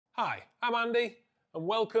Hi, I'm Andy and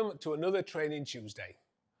welcome to another Training Tuesday.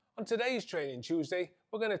 On today's Training Tuesday,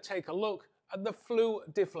 we're going to take a look at the Flue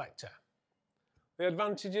Deflector, the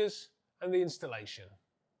advantages and the installation.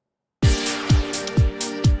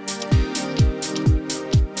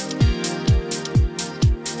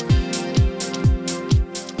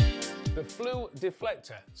 The Flue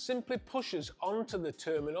Deflector simply pushes onto the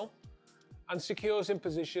terminal and secures in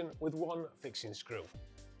position with one fixing screw.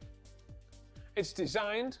 It's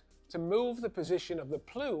designed to move the position of the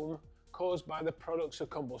plume caused by the products of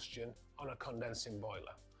combustion on a condensing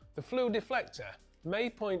boiler. The Flue Deflector may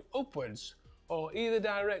point upwards or either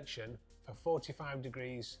direction for 45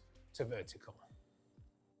 degrees to vertical.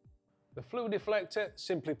 The Flue Deflector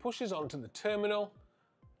simply pushes onto the terminal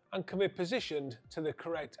and can be positioned to the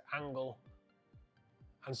correct angle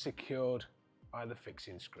and secured by the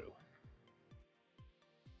fixing screw.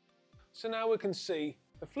 So now we can see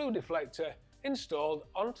the Flue Deflector installed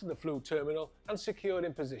onto the flue terminal and secured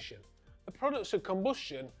in position. The products of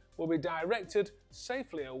combustion will be directed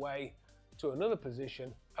safely away to another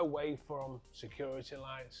position, away from security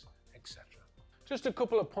lights, etc. Just a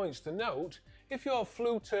couple of points to note: if your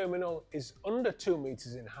flue terminal is under 2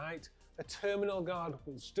 meters in height, a terminal guard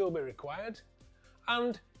will still be required,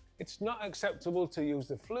 and it's not acceptable to use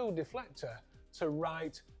the Flue Deflector to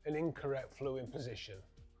right an incorrect flue in position,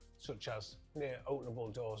 such as near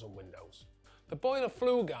openable doors and windows. The Boiler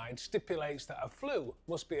Flue Guide stipulates that a flue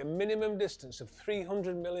must be a minimum distance of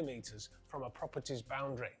 300 millimeters from a property's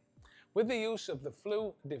boundary. With the use of the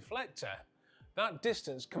Flue Deflector, that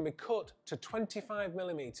distance can be cut to 25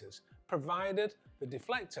 millimeters, provided the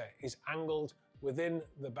deflector is angled within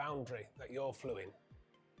the boundary that you're fluing.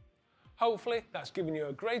 Hopefully that's given you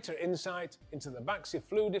a greater insight into the Baxi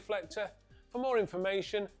Flue Deflector. For more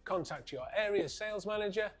information, contact your area sales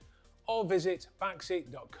manager or visit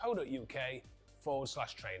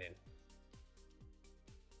baxi.co.uk/training.